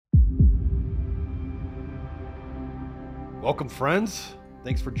Welcome, friends.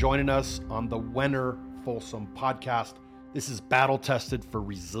 Thanks for joining us on the Wenner Folsom podcast. This is battle tested for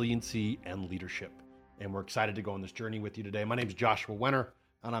resiliency and leadership, and we're excited to go on this journey with you today. My name is Joshua Wenner,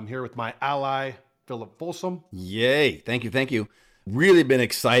 and I'm here with my ally, Philip Folsom. Yay. Thank you. Really been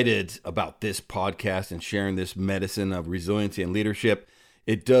excited about this podcast and sharing this medicine of resiliency and leadership.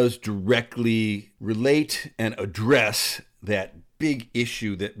 It does directly relate and address that big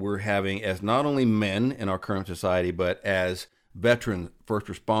issue that we're having as not only men in our current society, but as veterans, first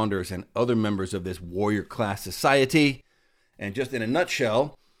responders, and other members of this warrior class society. And just in a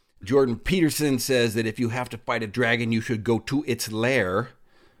nutshell, Jordan Peterson says that if you have to fight a dragon, you should go to its lair.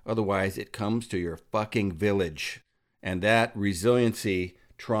 Otherwise, it comes to your fucking village. And that resiliency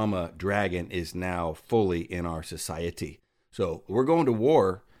trauma dragon is now fully in our society. So we're going to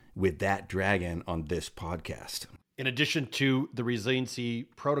war with that dragon on this podcast. In addition to the resiliency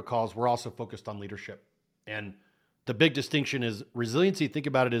protocols, we're also focused on leadership. And the big distinction is resiliency, think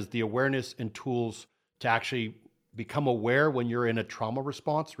about it as the awareness and tools to actually become aware when you're in a trauma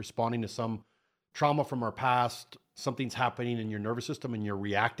response, responding to some trauma from our past, something's happening in your nervous system and you're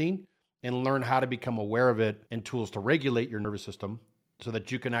reacting, and learn how to become aware of it and tools to regulate your nervous system so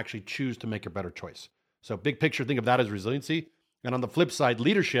that you can actually choose to make a better choice. So big picture, think of that as resiliency. And on the flip side,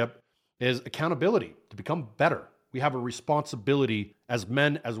 leadership is accountability to become better. We have a responsibility as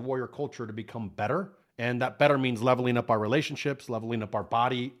men, as warrior culture, to become better. And that better means leveling up our relationships, leveling up our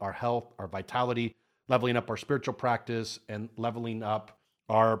body, our health, our vitality, leveling up our spiritual practice, and leveling up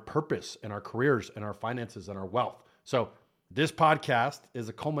our purpose and our careers and our finances and our wealth. So this podcast is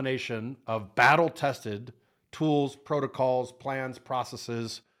a culmination of battle-tested tools, protocols, plans,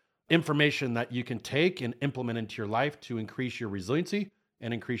 processes, information that you can take and implement into your life to increase your resiliency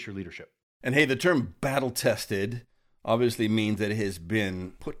and increase your leadership. And hey, the term battle-tested obviously means that it has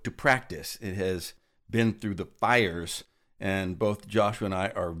been put to practice. It has been through the fires. And both Joshua and I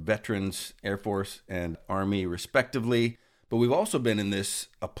are veterans, Air Force and Army respectively. But we've also been in this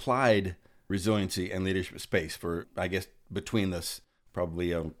applied resiliency and leadership space for, I guess, between us,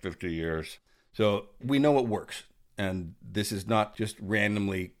 probably 50 years. So we know what works. And this is not just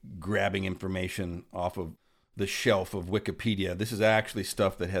randomly grabbing information off of the shelf of Wikipedia. This is actually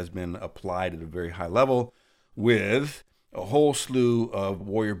stuff that has been applied at a very high level with a whole slew of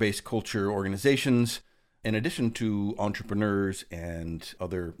warrior-based culture organizations, in addition to entrepreneurs and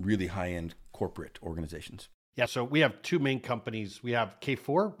other really high-end corporate organizations. Yeah, so we have two main companies. We have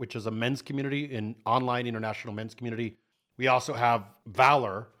K4, which is a men's community, an online international men's community. We also have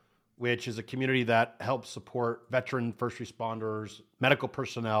Valor, which is a community that helps support veteran first responders, medical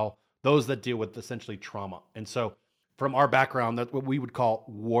personnel, those that deal with essentially trauma. And so from our background, that's what we would call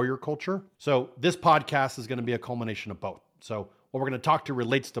warrior culture. So this podcast is going to be a culmination of both. So what we're going to talk to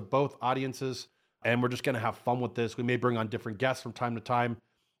relates to both audiences, and we're just going to have fun with this. We may bring on different guests from time to time.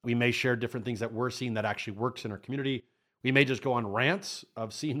 We may share different things that we're seeing that actually works in our community. We may just go on rants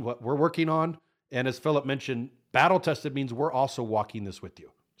of seeing what we're working on. And as Philip mentioned, battle tested means we're also walking this with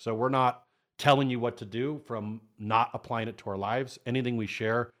you. So we're not telling you what to do from not applying it to our lives. Anything we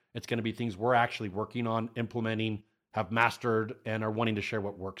share, it's going to be things we're actually working on, implementing, have mastered, and are wanting to share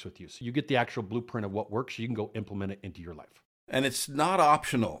what works with you. So you get the actual blueprint of what works, so you can go implement it into your life. And it's not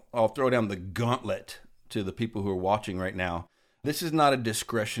optional. I'll throw down the gauntlet to the people who are watching right now. This is not a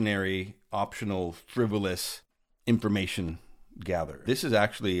discretionary, optional, frivolous information gather. This is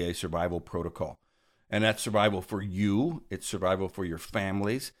actually a survival protocol. And that's survival for you, it's survival for your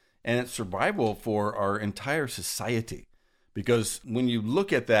families, and it's survival for our entire society. Because when you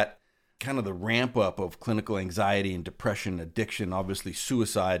look at that, kind of the ramp up of clinical anxiety and depression, addiction, obviously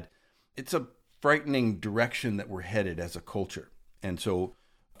suicide, it's a frightening direction that we're headed as a culture. And so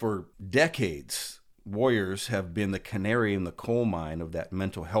for decades, warriors have been the canary in the coal mine of that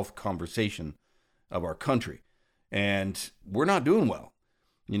mental health conversation of our country. And we're not doing well.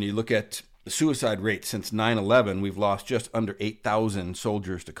 You look at the suicide rate since 9/11, we've lost just under 8,000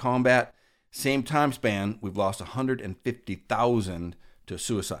 soldiers to combat. Same time span, we've lost 150,000 to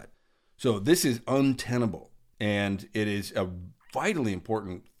suicide. So this is untenable, and it is a vitally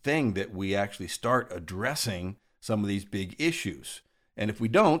important thing that we actually start addressing some of these big issues. And if we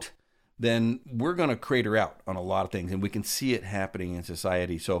don't, then we're going to crater out on a lot of things, and we can see it happening in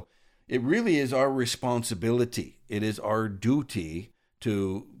society. So it really is our responsibility. It is our duty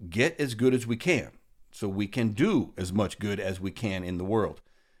to get as good as we can so we can do as much good as we can in the world.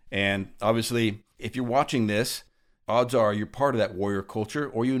 And obviously, if you're watching this, odds are you're part of that warrior culture,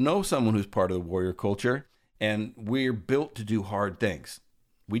 or you know someone who's part of the warrior culture, and we're built to do hard things.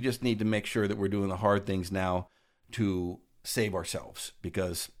 We just need to make sure that we're doing the hard things now to save ourselves,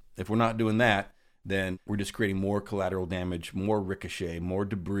 because if we're not doing that, then we're just creating more collateral damage, more ricochet, more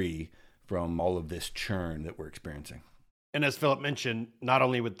debris from all of this churn that we're experiencing. And as Philip mentioned, not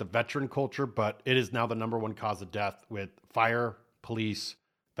only with the veteran culture, but it is now the number one cause of death with fire, police,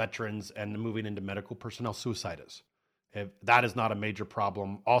 veterans, and moving into medical personnel, suicide is. If that is not a major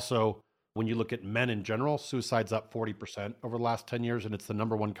problem. Also, when you look at men in general, suicide's up 40% over the last 10 years, and it's the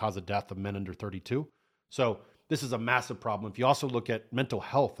number one cause of death of men under 32. So this is a massive problem. If you also look at mental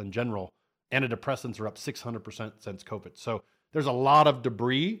health in general, antidepressants are up 600% since COVID. So there's a lot of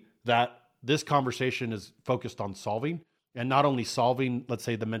debris that this conversation is focused on solving. And not only solving, let's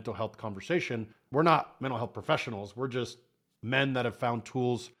say, the mental health conversation, we're not mental health professionals. We're just men that have found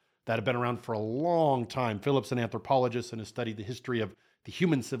tools that have been around for a long time. Philip's an anthropologist and has studied the history of the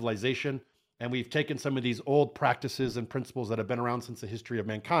human civilization. And we've taken some of these old practices and principles that have been around since the history of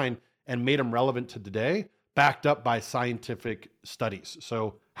mankind and made them relevant to today, backed up by scientific studies.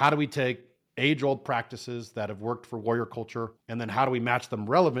 So how do we take age-old practices that have worked for warrior culture, and then how do we match them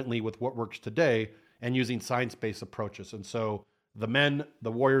relevantly with what works today and using science-based approaches? And so the men,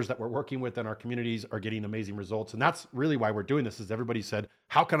 the warriors that we're working with in our communities are getting amazing results. And that's really why we're doing this, is everybody said,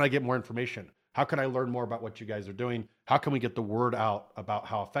 how can I get more information? How can I learn more about what you guys are doing? How can we get the word out about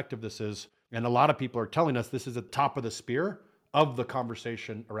how effective this is? And a lot of people are telling us this is at the top of the spear of the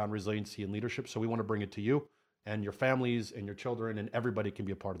conversation around resiliency and leadership. So we want to bring it to you and your families and your children, and everybody can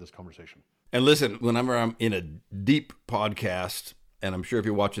be a part of this conversation. And listen, whenever I'm in a deep podcast, and I'm sure if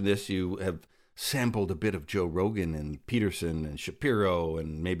you're watching this, you have sampled a bit of Joe Rogan and Peterson and Shapiro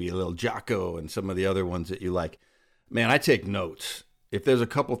and maybe a little Jocko and some of the other ones that you like. Man, I take notes. If there's a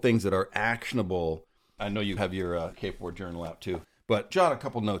couple things that are actionable, I know you have your K4 journal out too, but jot a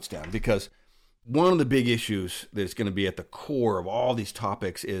couple notes down, because one of the big issues that's going to be at the core of all these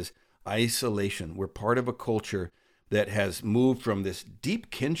topics is isolation. We're part of a culture that has moved from this deep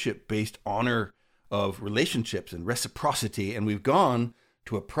kinship-based honor of relationships and reciprocity, and we've gone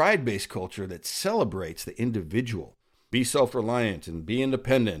to a pride-based culture that celebrates the individual. Be self-reliant and be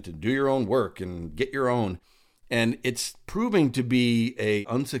independent and do your own work and get your own. And it's proving to be an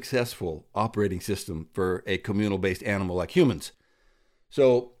unsuccessful operating system for a communal-based animal like humans.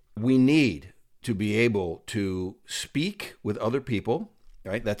 So we need to be able to speak with other people,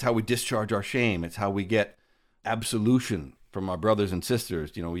 right? That's how we discharge our shame. It's how we get absolution from our brothers and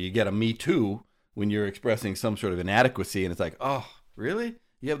sisters. You know, you get a me too when you're expressing some sort of inadequacy, and it's like, oh, really?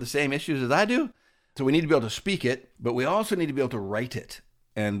 You have the same issues as I do? So we need to be able to speak it, but we also need to be able to write it.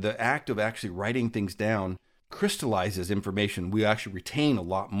 And the act of actually writing things down crystallizes information. We actually retain a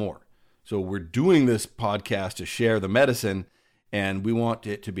lot more. So we're doing this podcast to share the medicine, and we want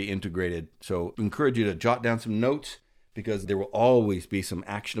it to be integrated. So I encourage you to jot down some notes, because there will always be some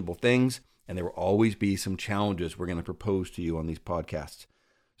actionable things, and there will always be some challenges we're going to propose to you on these podcasts.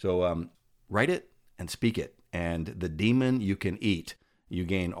 So write it and speak it. And the demon you can eat, you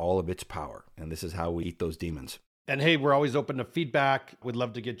gain all of its power. And this is how we eat those demons. And hey, we're always open to feedback. We'd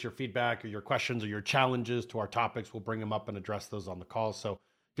love to get your feedback or your questions or your challenges to our topics. We'll bring them up and address those on the calls. So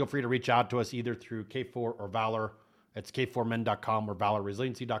feel free to reach out to us either through K4 or Valor. It's k4men.com or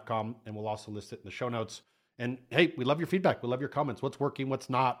valorresiliency.com. And we'll also list it in the show notes. And hey, we love your feedback. We love your comments. What's working, what's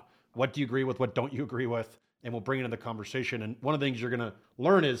not? What do you agree with? What don't you agree with? And we'll bring it into the conversation. And one of the things you're going to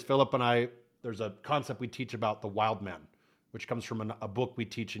learn is Philip and I, there's a concept we teach about the wild man, which comes from a book we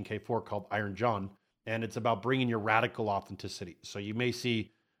teach in K4 called Iron John. And it's about bringing your radical authenticity. So you may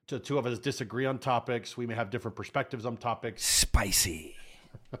see the two of us disagree on topics. We may have different perspectives on topics. Spicy.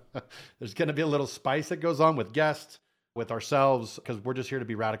 There's going to be a little spice that goes on with guests, with ourselves, because we're just here to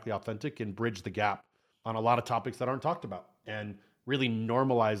be radically authentic and bridge the gap on a lot of topics that aren't talked about, and really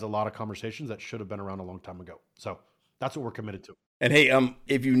normalize a lot of conversations that should have been around a long time ago. So that's what we're committed to. And hey,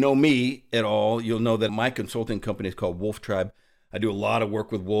 if you know me at all, you'll know that my consulting company is called Wolf Tribe. I do a lot of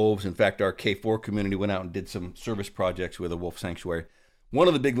work with wolves. In fact, our K4 community went out and did some service projects with a wolf sanctuary. One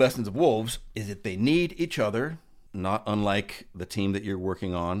of the big lessons of wolves is that they need each other, not unlike the team that you're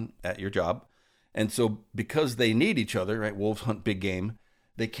working on at your job. And so because they need each other, right? Wolves hunt big game.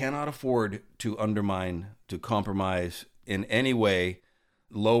 They cannot afford to undermine, to compromise in any way,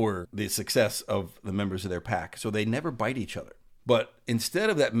 lower the success of the members of their pack. So they never bite each other. But instead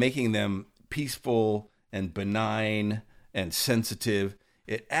of that making them peaceful and benign and sensitive,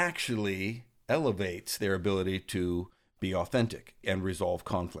 it actually elevates their ability to be authentic and resolve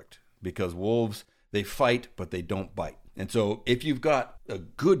conflict. Because wolves, they fight, but they don't bite. And so if you've got a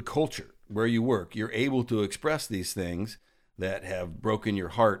good culture where you work, you're able to express these things that have broken your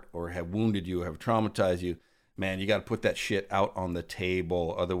heart or have wounded you, have traumatized you. Man, you got to put that shit out on the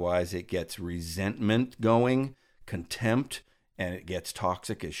table. Otherwise, it gets resentment going, contempt, and it gets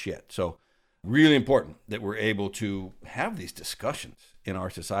toxic as shit. So Really important that we're able to have these discussions in our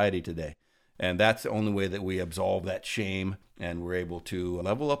society today. And that's the only way that we absolve that shame and we're able to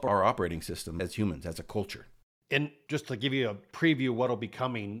level up our operating system as humans, as a culture. And just to give you a preview of what'll be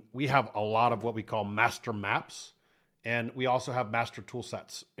coming, we have a lot of what we call master maps, and we also have master tool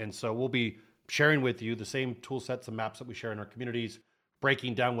sets. And so we'll be sharing with you the same tool sets and maps that we share in our communities,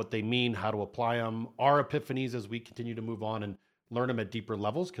 breaking down what they mean, how to apply them, our epiphanies as we continue to move on and learn them at deeper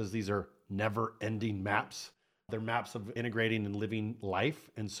levels, because these are never-ending maps. They're maps of integrating and living life.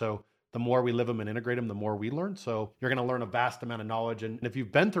 And so the more we live them and integrate them, the more we learn. So you're going to learn a vast amount of knowledge. And if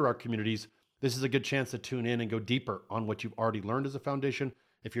you've been through our communities, this is a good chance to tune in and go deeper on what you've already learned as a foundation.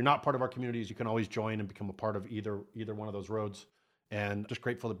 If you're not part of our communities, you can always join and become a part of either one of those roads. And just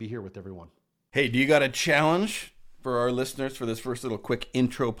grateful to be here with everyone. Hey, do you got a challenge for our listeners for this first little quick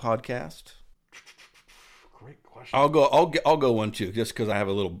intro podcast? Great question. I'll go one too, just because I have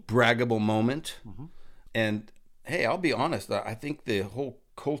a little braggable moment. Mm-hmm. And hey, I'll be honest. I think the whole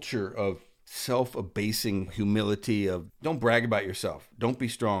culture of self-abasing humility of don't brag about yourself, don't be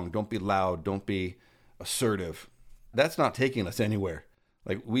strong, don't be loud, don't be assertive, that's not taking us anywhere.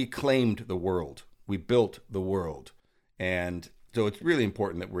 Like, we claimed the world, we built the world, and so it's really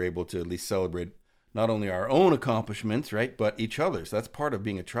important that we're able to at least celebrate not only our own accomplishments, right, but each other's. That's part of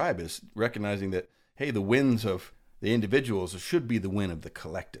being a tribe, is recognizing that, hey, the wins of the individuals should be the win of the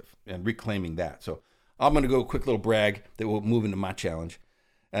collective, and reclaiming that. So I'm going to go a quick little brag that will move into my challenge.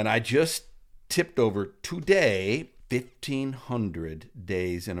 And I just tipped over today 1,500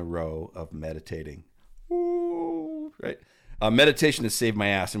 days in a row of meditating. Ooh, right? Meditation has saved my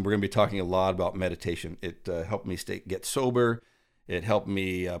ass, and we're going to be talking a lot about meditation. It helped me get sober. It helped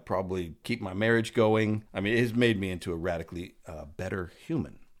me probably keep my marriage going. I mean, it has made me into a radically better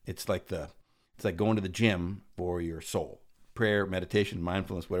human. It's like going to the gym for your soul. Prayer, meditation,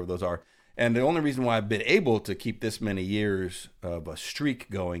 mindfulness, whatever those are. And the only reason why I've been able to keep this many years of a streak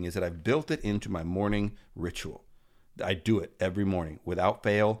going is that I've built it into my morning ritual. I do it every morning without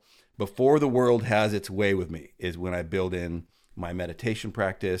fail. Before the world has its way with me is when I build in my meditation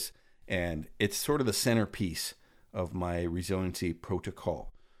practice, and it's sort of the centerpiece of my resiliency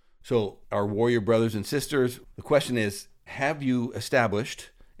protocol. So our warrior brothers and sisters, the question is, have you established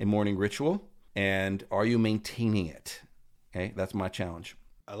a morning ritual, and are you maintaining it? Okay, that's my challenge.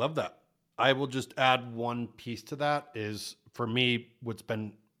 I love that. I will just add one piece to that is, for me, what's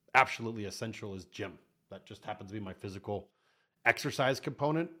been absolutely essential is gym. That just happens to be my physical exercise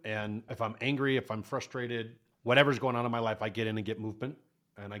component. And if I'm angry, if I'm frustrated, whatever's going on in my life, I get in and get movement,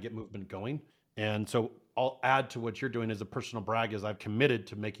 and I get movement going. And so I'll add to what you're doing as a personal brag is I've committed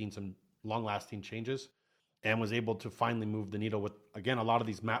to making some long-lasting changes and was able to finally move the needle with, again, a lot of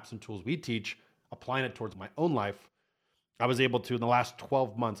these maps and tools we teach, applying it towards my own life. I was able to, in the last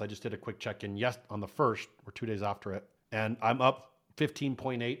 12 months, I just did a quick check-in on the 1st or 2 days after it, and I'm up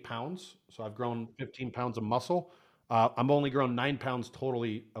 15.8 pounds. So I've grown 15 pounds of muscle. I'm only grown 9 pounds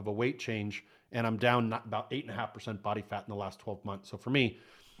totally of a weight change, and I'm down about 8.5% body fat in the last 12 months. So for me,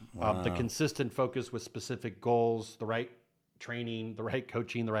 wow. The consistent focus with specific goals, the right training, the right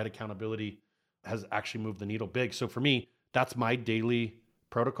coaching, the right accountability has actually moved the needle big. So for me, that's my daily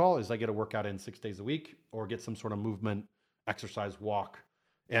protocol is I get a workout in 6 days a week or get some sort of movement, exercise, walk.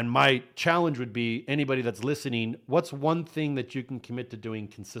 And my challenge would be anybody that's listening, what's one thing that you can commit to doing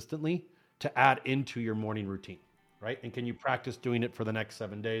consistently to add into your morning routine, right? And can you practice doing it for the next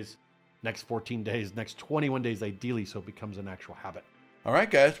 7 days, next 14 days, next 21 days, ideally, so it becomes an actual habit. All right,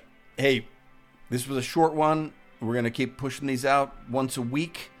 guys. Hey, this was a short one. We're going to keep pushing these out once a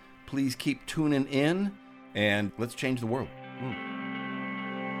week. Please keep tuning in, and let's change the world.